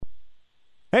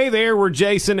Hey there, we're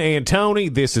Jason and Tony.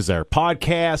 This is our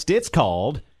podcast. It's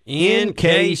called In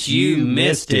Case You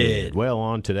Missed It. Well,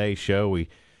 on today's show, we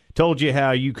told you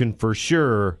how you can for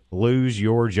sure lose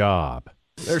your job.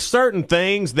 There's certain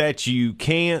things that you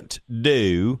can't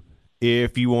do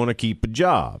if you want to keep a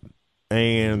job.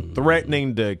 And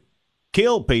threatening to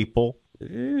kill people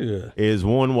is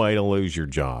one way to lose your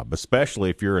job, especially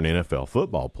if you're an NFL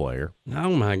football player.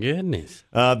 Oh, my goodness.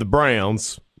 The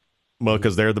Browns, well,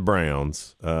 because they're the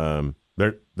Browns,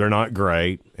 they're not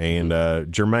great. And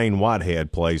Jermaine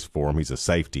Whitehead plays for them. He's a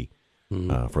safety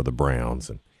for the Browns.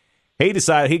 And he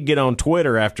decided he'd get on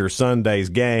Twitter after Sunday's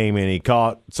game, and he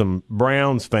caught some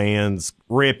Browns fans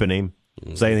ripping him,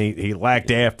 saying he lacked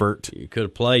effort. You could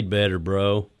have played better,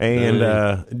 bro. And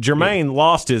Jermaine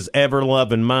lost his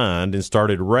ever-loving mind and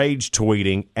started rage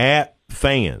tweeting at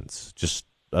fans, just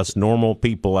us normal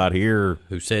people out here.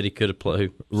 Who said he could have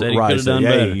played? Said he Right, could have done hey,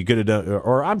 better. you could have done,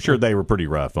 or I'm sure they were pretty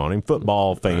rough on him.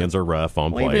 Football fans are rough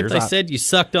on Well, even players. if they said you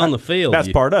sucked on the field.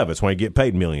 That's part of it. It's when you get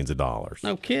paid millions of dollars.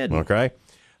 No kidding. Okay.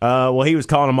 Well, he was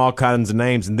calling them all kinds of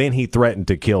names, and then he threatened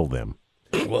to kill them.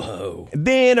 Whoa.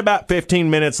 Then about 15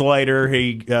 minutes later,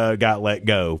 he got let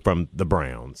go from the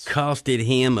Browns. Costed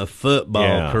him a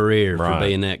football career for right.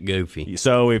 being that goofy.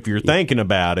 So if you're thinking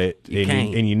about it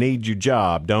can't. and you need your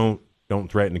job, don't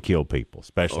threaten to kill people,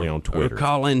 especially on Twitter. Or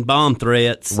calling bomb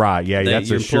threats. Right, yeah, that that's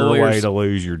your a sure way employers to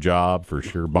lose your job, for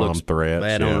sure. Bomb looks threats.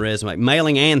 Bad yeah. on a resume.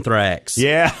 Mailing anthrax.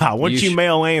 Yeah, once you You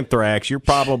mail anthrax, you're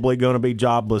probably going to be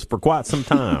jobless for quite some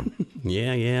time.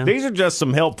 Yeah. These are just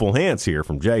some helpful hints here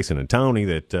from Jason and Tony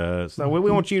that so we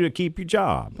want you to keep your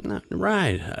job.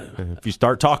 Right. If you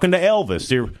start talking to Elvis,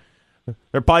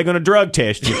 they're probably going to drug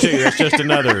test you too. That's just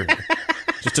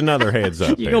another heads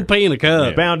up. You're going to pee in a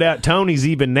cup. Found out Tony's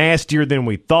even nastier than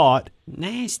we thought.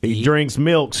 Nasty. He drinks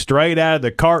milk straight out of the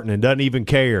carton and doesn't even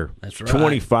care. That's right.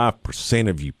 25%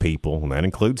 of you people, and that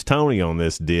includes Tony on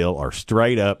this deal, are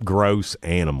straight up gross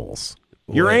animals.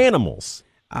 You're Well, animals.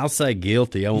 I'll say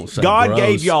guilty. I won't say God gross.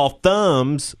 gave y'all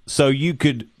thumbs so you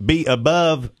could be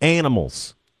above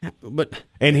animals. But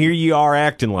And here you are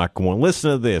acting like one.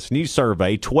 Listen to this. New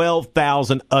survey,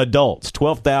 12,000 adults,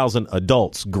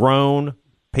 grown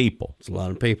people. it's a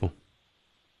lot of people.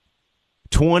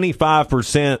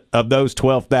 25% of those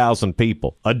 12,000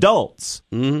 people, adults,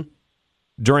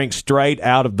 drink straight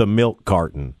out of the milk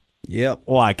carton Yep.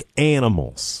 like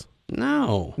animals.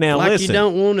 No. Now, like listen, you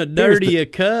don't want to dirty a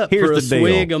cup here's for a the deal.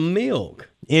 swig of milk.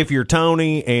 If you're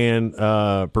Tony and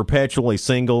perpetually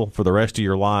single for the rest of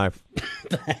your life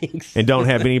Thanks. and don't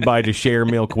have anybody to share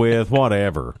milk with,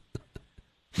 whatever.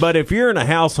 But if you're in a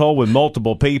household with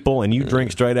multiple people and you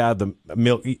drink straight out of the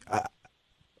milk,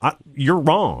 you're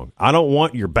wrong. I don't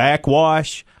want your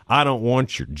backwash. I don't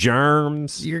want your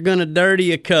germs. You're going to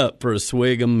dirty a cup for a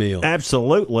swig of milk.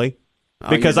 Absolutely. Oh,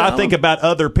 Because you I know. think about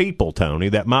other people, Tony,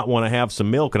 that might want to have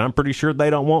some milk, and I'm pretty sure they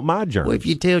don't want my germs. Well, if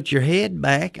you tilt your head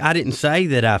back, I didn't say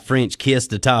that I French kissed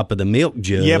the top of the milk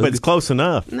jug. Yeah, but it's close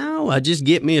enough. No, I just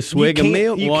get me a swig of can't-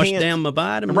 milk, you wash can't- down my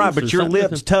vitamins. Right, but or your something.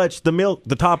 lips touch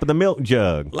the top of the milk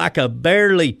jug. Like a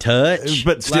barely touch.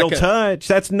 But still like touch.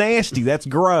 That's nasty. That's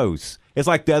gross. It's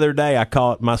like the other day I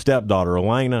caught my stepdaughter,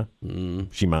 Elena.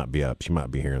 She might be up. She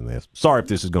might be hearing this. Sorry if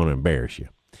this is going to embarrass you.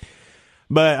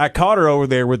 But I caught her over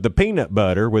there with the peanut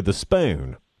butter with a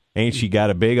spoon. And she got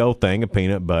a big old thing of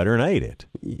peanut butter and ate it.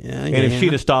 Yeah, And if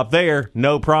she'd have stopped there,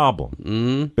 no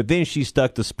problem. But then she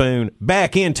stuck the spoon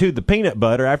back into the peanut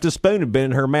butter after the spoon had been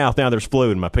in her mouth. Now there's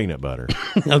fluid in my peanut butter.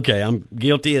 Okay, I'm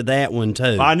guilty of that one,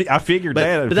 too. I figured But-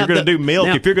 that. If but you're that- going to do milk,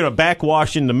 now- if you're going to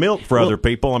backwash in the milk for other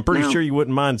people, I'm pretty no. sure you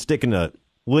wouldn't mind sticking a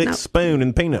lick spoon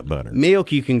in peanut butter.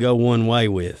 Milk you can go one way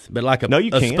with, but like No,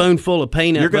 you a can't. spoonful of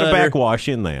peanut You're butter. going to backwash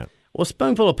in that. Well, a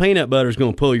spoonful of peanut butter is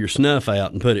going to pull your snuff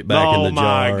out and put it back in the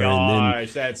jar.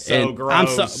 that's I'm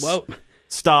well,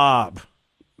 Stop.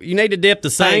 you need to dip the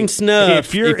same Hey, snuff.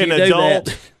 If you're an you do adult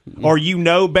that. or you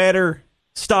know better,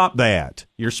 stop that.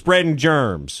 You're spreading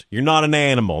germs. You're not an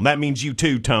animal. And that means you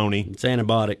too, Tony. It's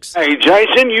antibiotics. Hey,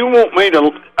 Jason, you want me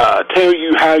to tell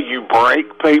you how you break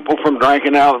people from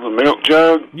drinking out of the milk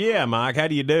jug? Yeah, Mike, how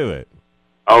do you do it?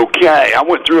 Okay, I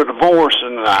went through a divorce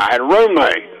and I had a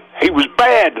roommate. He was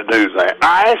bad to do that.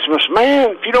 I asked him, I said, man,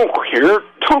 if you don't care,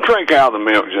 don't drink out of the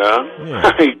milk jug.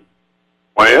 Yeah.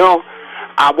 Well,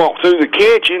 I walked through the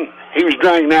kitchen. He was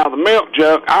drinking out of the milk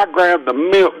jug. I grabbed the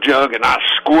milk jug and I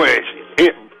squished it.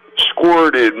 It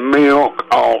squirted milk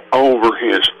all over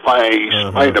his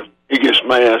face, made the biggest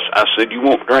mess. I said, you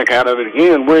won't drink out of it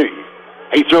again, will you?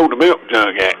 He threw the milk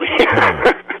jug at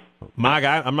me. Mike,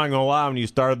 I'm not going to lie. When you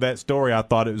started that story, I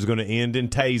thought it was going to end in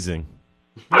tasing.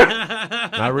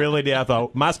 I really did. I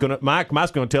thought Mike's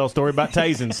gonna tell a story about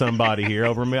tasing somebody here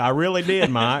over me. I really did,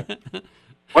 Mike.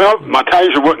 Well, my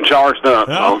taser wasn't charged up.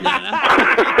 Oh.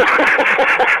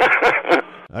 So.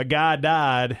 A guy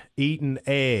died eating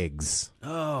eggs.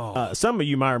 Oh. Some of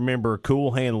you might remember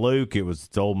Cool Hand Luke. It was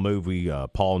the old movie.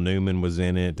 Paul Newman was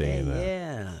in it, and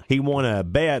Yeah. he won a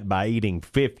bet by eating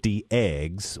 50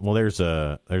 eggs. Well, there's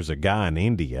a guy in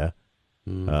India,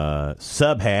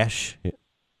 Subhash.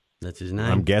 That's his name.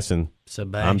 I'm guessing.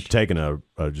 Subhash. I'm taking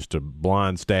just a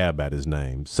blind stab at his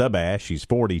name. Subhash. He's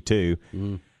 42.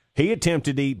 He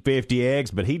attempted to eat 50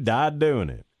 eggs, but he died doing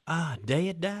it.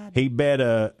 Dad died?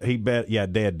 Yeah,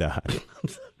 Dad died.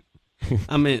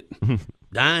 I mean,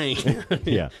 dang.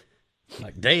 Yeah.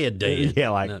 Like Dad dead. Yeah,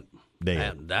 like Not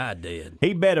dead. died dead.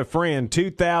 He bet a friend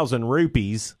 2,000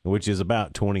 rupees, which is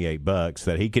about $28,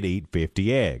 that he could eat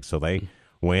 50 eggs. So they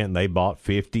went and they bought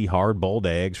 50 hard-boiled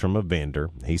eggs from a vendor.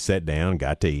 He sat down and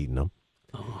got to eating them.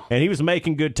 And he was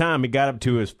making good time. He got up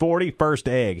to his 41st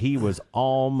egg. He was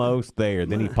almost there.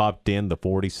 Then he popped in the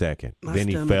 42nd. Then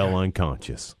he fell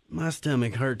unconscious. My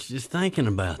stomach hurts just thinking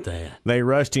about that. They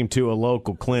rushed him to a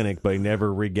local clinic, but he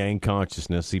never regained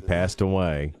consciousness. He passed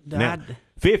away. Now,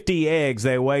 50 eggs,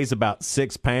 they weighs about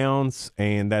 6 pounds,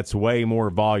 and that's way more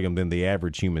volume than the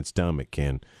average human stomach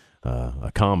can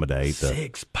accommodate.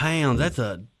 6 pounds. That's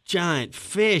a giant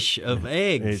fish of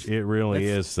eggs. It really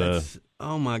is.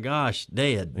 Oh my gosh,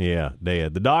 dead. Yeah,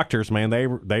 dead. The doctors, man,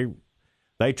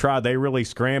 they tried. They really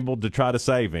scrambled to try to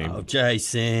save him. Oh,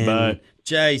 Jason. But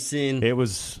Jason. it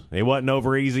wasn't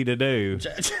over easy to do.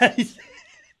 Jason.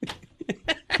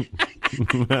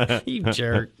 You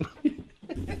jerk.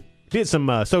 Did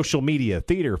some social media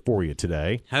theater for you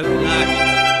today.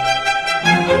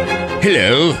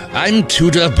 Hello, I'm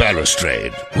Tudor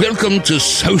Balustrade. Welcome to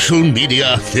Social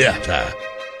Media Theatre,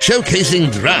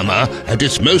 showcasing drama at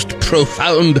its most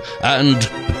profound and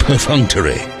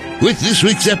perfunctory. With this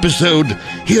week's episode,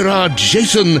 here are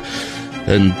Jason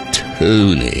and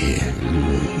Tony.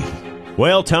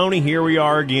 Well, Tony, here we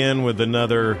are again with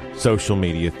another social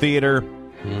media theater.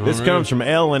 This comes from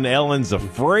Ellen. Ellen's a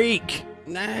freak.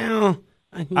 Now,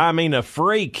 I mean, a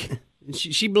freak.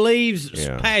 she believes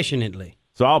Yeah. passionately.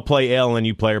 So I'll play Ellen,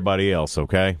 you play everybody else,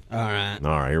 okay? All right. All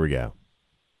right, here we go.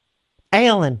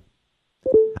 Ellen,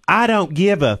 I don't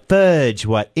give a fudge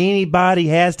what anybody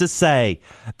has to say.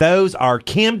 Those are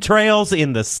chemtrails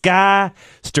in the sky,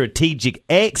 strategic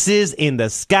X's in the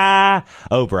sky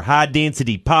over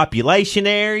high-density population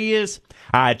areas.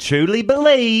 I truly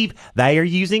believe they are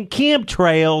using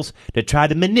chemtrails to try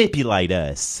to manipulate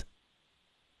us.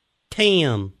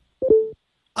 Tim.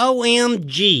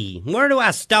 OMG. Where do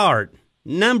I start?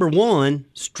 Number one,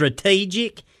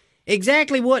 strategic.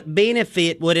 Exactly what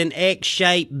benefit would an X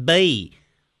shape be?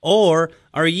 Or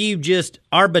are you just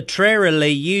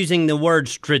arbitrarily using the word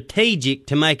strategic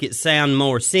to make it sound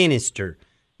more sinister?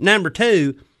 Number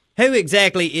two, who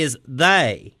exactly is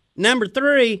they? Number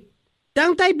three,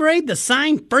 don't they breathe the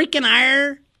same freaking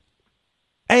air?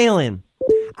 Ellen,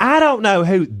 I don't know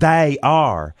who they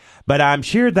are, but I'm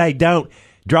sure they don't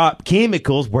drop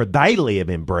chemicals where they live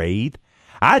and breathe.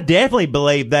 I definitely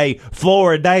believe they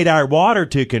fluoridate our water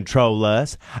to control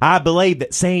us. I believe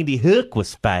that Sandy Hook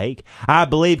was fake. I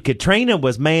believe Katrina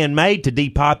was man-made to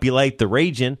depopulate the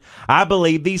region. I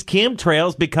believe these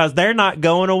chemtrails because they're not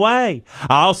going away.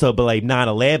 I also believe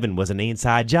 9/11 was an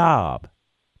inside job.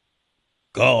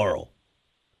 Carl.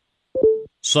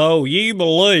 So you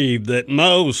believe that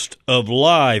most of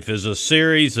life is a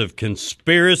series of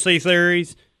conspiracy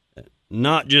theories?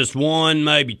 Not just one,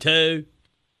 maybe two?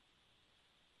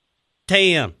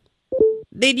 Tim,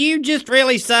 did you just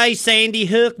really say Sandy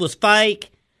Hook was fake?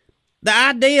 The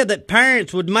idea that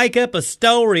parents would make up a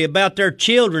story about their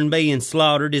children being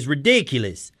slaughtered is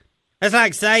ridiculous. That's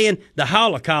like saying the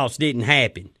Holocaust didn't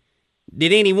happen.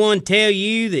 Did anyone tell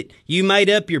you that you made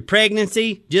up your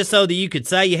pregnancy just so that you could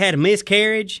say you had a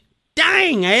miscarriage?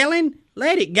 Dang, Ellen,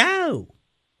 let it go.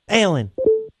 Ellen,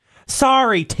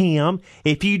 sorry, Tim,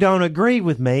 if you don't agree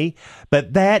with me,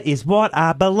 but that is what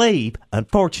I believe,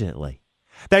 unfortunately.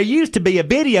 There used to be a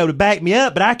video to back me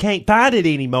up, but I can't find it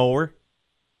anymore.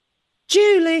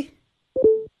 Julie,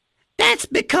 that's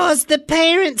because the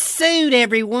parents sued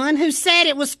everyone who said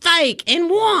it was fake and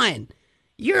won.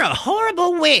 You're a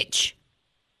horrible witch.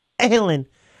 Ellen,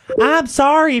 I'm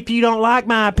sorry if you don't like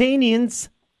my opinions.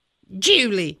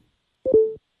 Julie,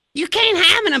 you can't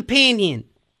have an opinion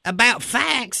about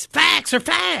facts. Facts are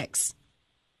facts.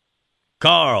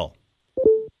 Carl,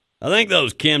 I think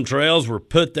those chemtrails were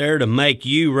put there to make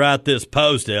you write this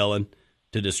post, Ellen,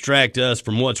 to distract us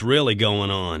from what's really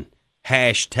going on.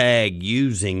 Hashtag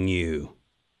using you.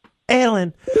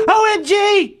 Ellen.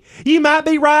 OMG! You might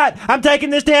be right. I'm taking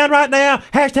this down right now.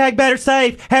 Hashtag better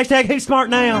safe. Hashtag who's smart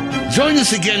now. Join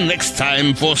us again next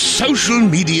time for Social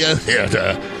Media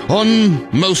Theater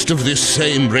on most of this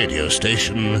same radio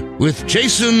station with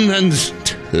Jason and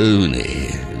Tony.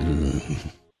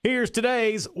 Here's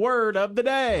today's word of the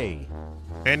day.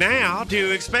 And now,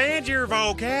 to expand your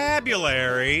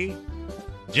vocabulary,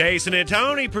 Jason and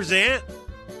Tony present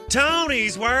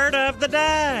Tony's word of the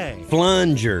day.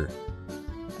 Flunger.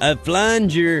 A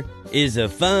flunger is a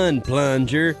fun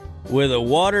plunger with a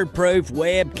waterproof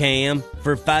webcam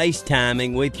for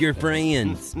FaceTiming with your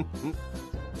friends.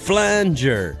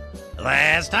 Flunger.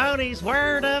 That's Tony's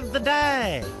word of the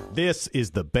day. This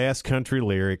is the best country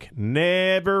lyric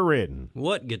never written.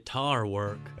 What guitar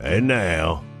work? And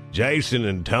now, Jason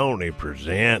and Tony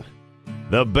present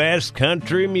the best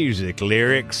country music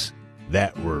lyrics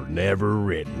that were never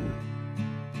written.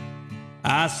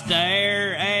 I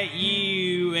stare at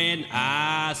you and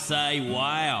I say,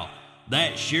 wow,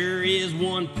 that sure is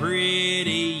one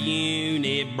pretty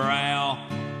unibrow.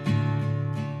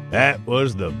 That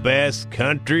was the best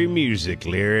country music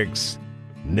lyrics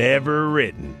never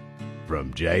written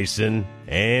from Jason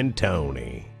and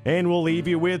Tony. And we'll leave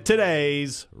you with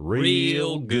today's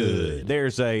Real Good.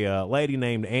 There's a lady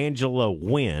named Angela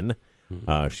Wynn.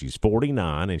 She's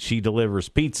 49, and she delivers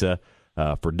pizza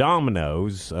for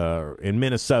Domino's in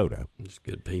Minnesota. It's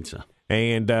good pizza.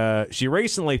 And she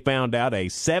recently found out a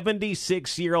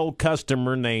 76-year-old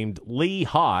customer named Lee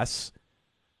Haas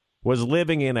was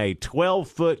living in a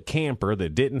 12-foot camper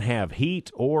that didn't have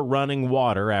heat or running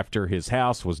water after his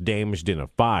house was damaged in a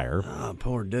fire. Oh,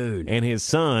 poor dude. And his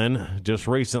son just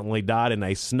recently died in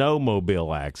a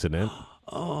snowmobile accident.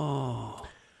 Oh,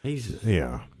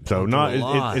 yeah. So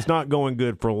it's not going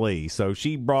good for Lee. So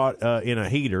she brought in a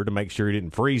heater to make sure he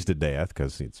didn't freeze to death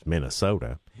because it's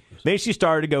Minnesota. Then she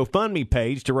started a GoFundMe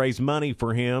page to raise money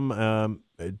for him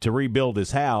to rebuild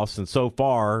his house, and so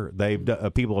far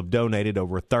people have donated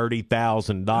over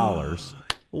 $30,000.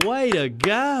 Way to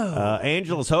go!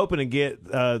 Angela's hoping to get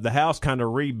the house kind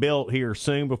of rebuilt here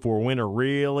soon before winter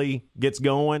really gets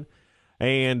going,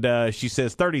 and she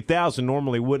says $30,000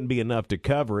 normally wouldn't be enough to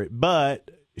cover it,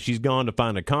 but she's gone to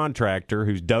find a contractor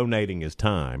who's donating his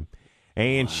time,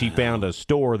 and she found a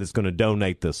store that's going to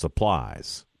donate the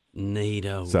supplies.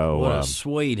 Neato. So, what a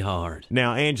sweetheart.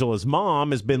 Now, Angela's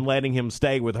mom has been letting him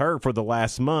stay with her for the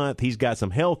last month. He's got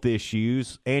some health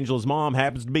issues. Angela's mom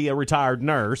happens to be a retired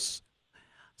nurse,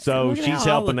 so she's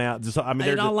helping out. I mean,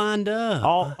 they're all lined up.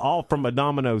 All from a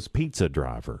Domino's pizza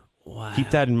driver. Wow.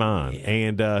 Keep that in mind. Yeah.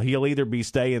 And he'll either be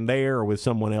staying there or with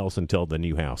someone else until the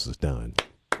new house is done.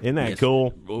 Isn't that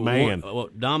cool? Man.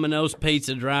 Domino's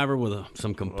pizza driver with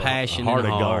some compassion heart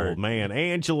and of gold, man.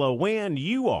 Angela Wynn,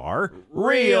 you are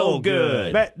real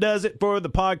good. That does it for the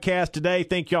podcast today.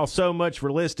 Thank y'all so much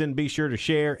for listening. Be sure to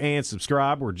share and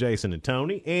subscribe. We're Jason and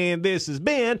Tony, and this has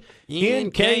been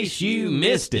In Case You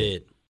Missed It.